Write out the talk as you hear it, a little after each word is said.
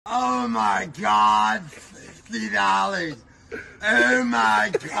Oh my God, $50. Oh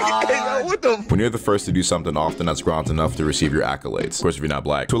my God. What the? When you're the first to do something, often that's grounds enough to receive your accolades. Of course, if you're not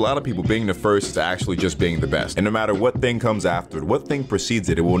black. To a lot of people, being the first is actually just being the best. And no matter what thing comes after it, what thing precedes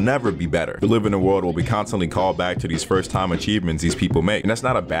it, it will never be better. We live in a world where we constantly call back to these first-time achievements these people make. And that's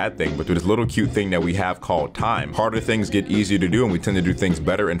not a bad thing, but through this little cute thing that we have called time, harder things get easier to do and we tend to do things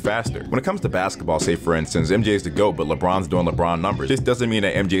better and faster. When it comes to basketball, say for instance, MJ's the GOAT, but LeBron's doing LeBron numbers. This doesn't mean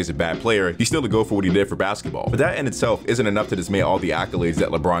that MJ's a bad player. He's still the GOAT for what he did for basketball. But that in itself isn't enough to dismay all the accolades that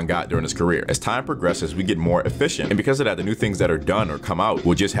LeBron got during his career. As time progresses, we get more efficient. And because of that, the new things that are done or come out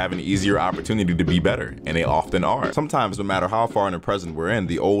will just have an easier opportunity to be better. And they often are. Sometimes, no matter how far in the present we're in,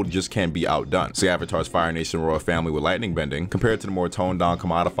 the old just can't be outdone. See Avatar's Fire Nation Royal Family with lightning bending compared to the more toned down,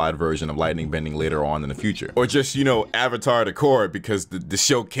 commodified version of lightning bending later on in the future. Or just, you know, Avatar the core because the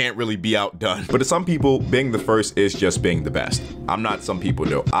show can't really be outdone. But to some people, being the first is just being the best. I'm not some people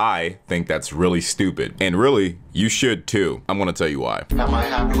though. I think that's really stupid. And really, you should too. I'm gonna tell you why. Am I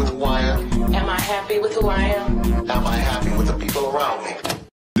happy with who I am? Am I happy with who I am? Am I happy with the people around me?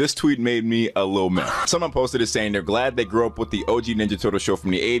 This tweet made me a little mad. Someone posted it saying they're glad they grew up with the OG Ninja Turtle show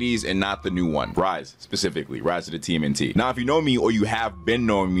from the 80s and not the new one. Rise, specifically. Rise of the TMNT. Now, if you know me or you have been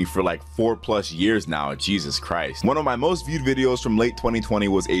knowing me for like 4+ years now, Jesus Christ. One of my most viewed videos from late 2020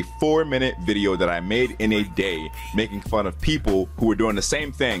 was a 4-minute video that I made in a day making fun of people who were doing the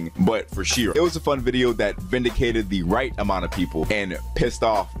same thing, but for Shiro. It was a fun video that vindicated the right amount of people and pissed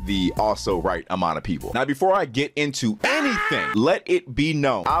off the also right amount of people. Now, before I get into anything, let it be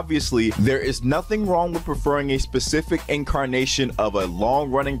known. Obviously, there is nothing wrong with preferring a specific incarnation of a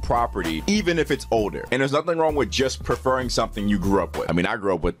long-running property, even if it's older. And there's nothing wrong with just preferring something you grew up with. I mean, I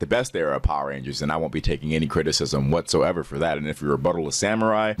grew up with the best era of Power Rangers, and I won't be taking any criticism whatsoever for that. And if your rebuttal is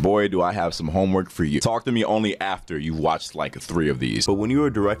Samurai, boy, do I have some homework for you. Talk to me only after you've watched like 3 of these. But when you are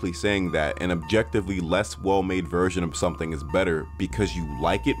directly saying that an objectively less well-made version of something is better because you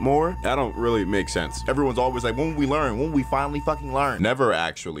like it more, that don't really make sense. Everyone's always like, when will we learn? When will we finally fucking learn? Never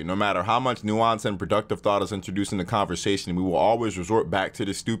actually. No matter how much nuance and productive thought is introduced in the conversation, we will always resort back to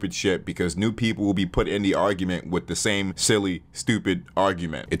the stupid shit because new people will be put in the argument with the same silly, stupid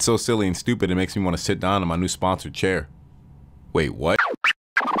argument. It's so silly and stupid it makes me want to sit down in my new sponsored chair. Wait, what?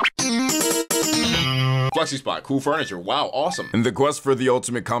 Flexi spot, cool furniture, wow, awesome. In the quest for the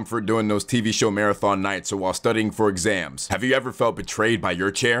ultimate comfort during those TV show marathon nights or while studying for exams, have you ever felt betrayed by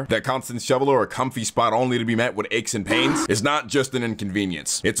your chair? That constant shovel or a comfy spot only to be met with aches and pains? It's not just an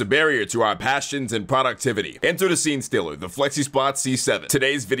inconvenience. It's a barrier to our passions and productivity. Enter the scene stealer, the Flexi Spot C7,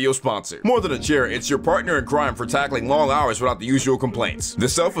 today's video sponsor. More than a chair, it's your partner in crime for tackling long hours without the usual complaints. The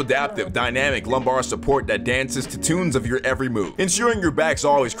self-adaptive, dynamic lumbar support that dances to tunes of your every move, ensuring your back's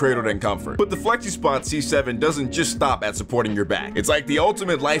always cradled in comfort. But the Flexi Spot C7 doesn't just stop at supporting your back. It's like the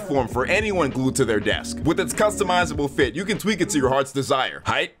ultimate life form for anyone glued to their desk. With its customizable fit, you can tweak it to your heart's desire.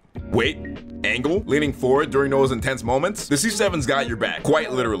 Height, weight, angle, leaning forward during those intense moments, the C7's got your back,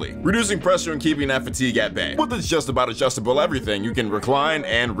 quite literally, reducing pressure and keeping that fatigue at bay. With its just about adjustable everything, you can recline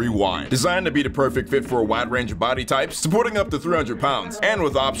and rewind. Designed to be the perfect fit for a wide range of body types, supporting up to 300 pounds, and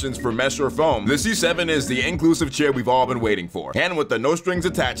with options for mesh or foam, the C7 is the inclusive chair we've all been waiting for. And with the no strings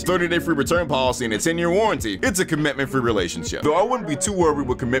attached, 30-day free return policy and a 10-year warranty, it's a commitment-free relationship. Though I wouldn't be too worried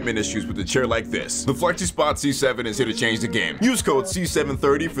with commitment issues with a chair like this. The Flexi Spot C7 is here to change the game. Use code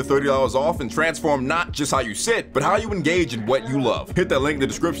C730 for $30 off and transform not just how you sit, but how you engage in what you love. Hit that link in the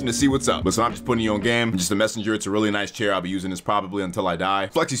description to see what's up. Listen, I'm just putting you on game. I'm just a messenger. It's a really nice chair. I'll be using this probably until I die.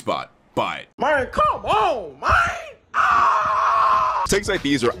 Flexi Spot. Buy it. Man, come on, man. Takes like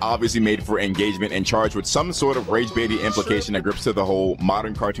these are obviously made for engagement and charged with some sort of rage baity implication that grips to the whole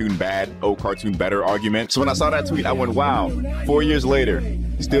modern cartoon bad, oh cartoon better argument. So when I saw that tweet, I went, wow, 4 years later,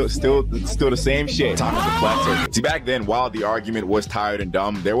 still the same shit. Talking to flat circuit. See, back then, while the argument was tired and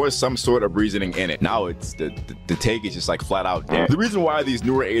dumb, there was some sort of reasoning in it. Now it's the take is just like flat out dead. The reason why these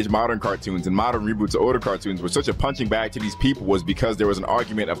newer age modern cartoons and modern reboots of older cartoons were such a punching bag to these people was because there was an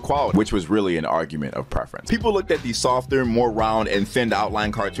argument of quality, which was really an argument of preference. People looked at these softer, more round and thinned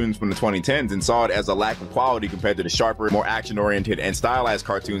outline cartoons from the 2010s and saw it as a lack of quality compared to the sharper, more action-oriented and stylized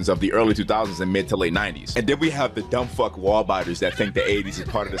cartoons of the early 2000s and mid to late 90s. And then we have the dumb fuck wall biters that think the 80s is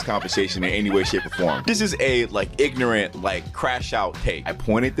part of this conversation in any way, shape, or form. This is a ignorant, crash out take. I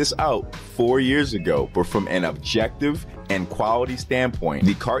pointed this out 4 years ago, but from an objective and quality standpoint,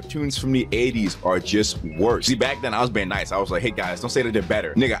 the cartoons from the 80s are just worse. See, back then I was being nice. I was like, hey guys, don't say that they're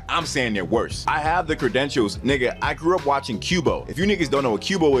better. Nigga, I'm saying they're worse. I have the credentials. Nigga, I grew up watching Cubo. If you niggas don't know what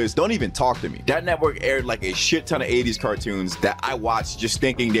Cubo is, don't even talk to me. That network aired like a shit ton of 80s cartoons that I watched just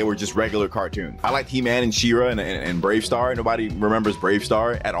thinking they were just regular cartoons. I liked He-Man and She-Ra and Brave Star. Nobody remembers Brave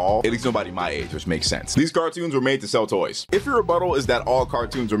Star at all. At least nobody my age, which makes sense. These cartoons were made to sell toys. If your rebuttal is that all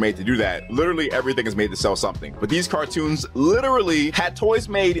cartoons were made to do that, literally everything is made to sell something. But these cartoons literally had toys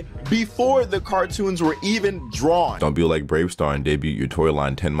made before the cartoons were even drawn. Don't be like Brave Star and debut your toy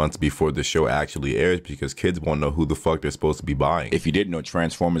line 10 months before the show actually airs, because kids won't know who the fuck they're supposed to be buying. If you didn't know,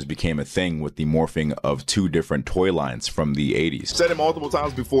 Transformers became a thing with the morphing of 2 different toy lines from the 80s. Said it multiple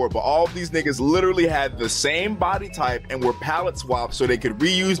times before, but all of these niggas literally had the same body type and were palette swapped so they could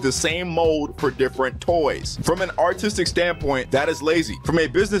reuse the same mold for different toys. From an artistic standpoint, that is lazy. From a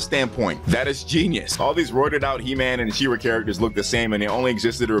business standpoint, that is genius. All these roided out He-Man and She-Ra characters look the same, and they only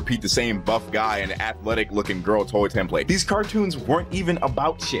existed to repeat the same buff guy and athletic looking girl toy template. These cartoons weren't even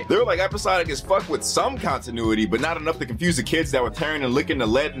about shit. They were like episodic as fuck with some continuity, but not enough to confuse the kids that were tearing and licking the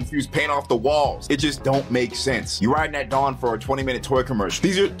lead infused paint off the walls. It just don't make sense. You riding at dawn for a 20-minute toy commercial.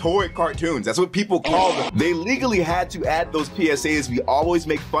 These are toy cartoons. That's what people call them. They legally had to add those PSAs we always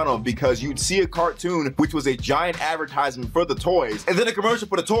make fun of, because you'd see a cartoon which was a giant advertisement for the toys, and then a commercial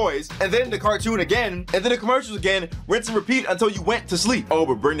for the toys, and then the cartoon again, and then the commercials again, rinse and repeat until you went to sleep. Oh,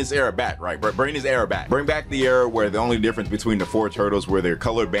 but bring this era back, right? Bring this era back. Bring back the era where the only difference between the 4 turtles were their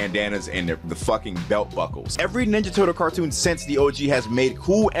colored bandanas and the fucking belt buckles. Every Ninja Turtle cartoon since the OG has made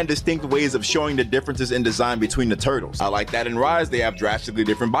cool and distinct ways of showing the differences in design between the turtles. I like that in Rise they have drastically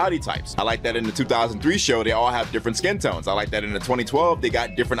different body types. I like that in the 2003 show they all have different skin tones. I like that in the 2012 they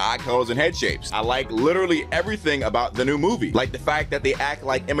got different eye colors and head shapes. I like literally everything about the new movie. Like the fact that they act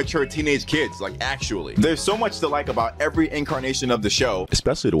like immature teenage kids, like actually. There's so much to like about every incarnation of the show,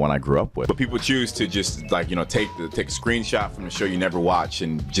 especially the one I grew up with. But people choose to just like, you know, take a screenshot from the show you never watch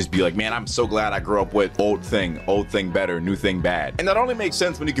and just be like, man, I'm so glad I grew up with old thing better, new thing bad. And that only makes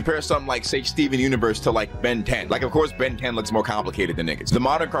sense when you compare something like, say, Steven Universe to like Ben 10. Like, of course, Ben 10 looks more complicated than niggas. The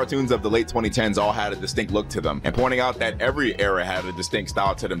modern cartoons of the late 2010s all had a distinct look to them, and pointing out that every era had a distinct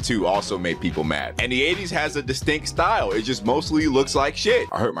style to them too also made people mad. And the 80s has a distinct style. It just mostly looks like shit.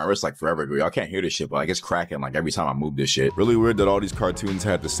 I hurt my wrist like forever ago. Y'all can't hear this shit, but like it's cracking like every time I move this shit. Really weird that all these cartoons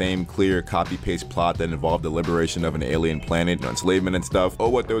had the same clear copy-paste plot that involved the liberation of an alien planet and enslavement and stuff. Oh,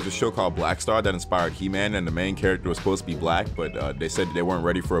 what, there was a show called Black Star that inspired He-Man, and the main character was supposed to be black, but they said they weren't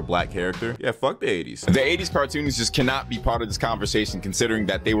ready for a black character. Yeah, fuck the 80s. The 80s cartoons just cannot be part of this conversation, considering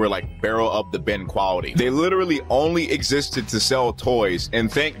that they were like barrel up the bin quality. They literally only existed to sell toys,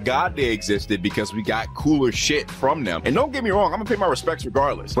 and thank God they existed because we got cooler shit from them. And don't get me wrong, I'm gonna pay my respects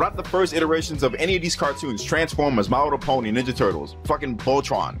regardless. Without the first iterations of any of these cartoons, Transformers, My Little Pony, Ninja Turtles, fucking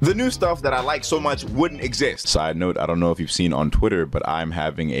Voltron, the new stuff that I like so much wouldn't exist. Side note, I don't know if you've seen on Twitter, but I'm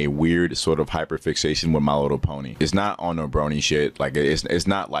having a weird sort of hyperfixation with My Little Pony. It's not on no brony shit. Like, it's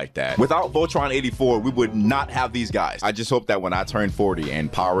not like that. Without Voltron 84, we would not have these guys. I just hope that when I turn 40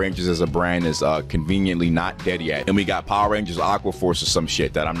 and Power Rangers as a brand is conveniently not dead yet, and we got Power Rangers Aqua Force or some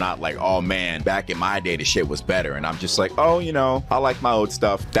shit, that I'm not like, oh man, back in my day the shit was better, and I'm just like, oh, you know, I like my old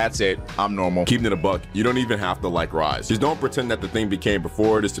stuff. That's it. I'm normal. Keeping it a buck, you don't even have to like Rise. Just don't pretend that the thing became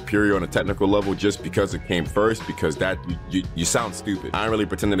before it is superior on a technical level just because it came first, because that you sound stupid. I ain't really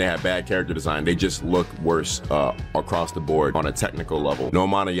pretending they had bad character design. They just look worse across the board on a technical level. No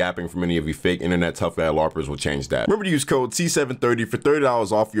amount of yapping from any of you fake internet tough guy LARPers will change that. Remember to use code C730 for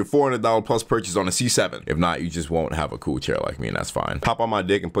 $30 off your $400 plus purchase on a C7. If not, you just won't have a cool chair like me, and that's fine. Hop on my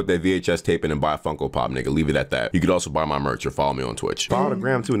dick and put that VHS tape in and buy a Funko Pop, nigga. Leave it at that. You could also buy my merch or follow me on Twitch. Follow the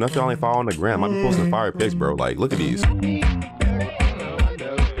gram too. Enough y'all ain't following the gram. I be posting fire pics, bro. Like, look at these.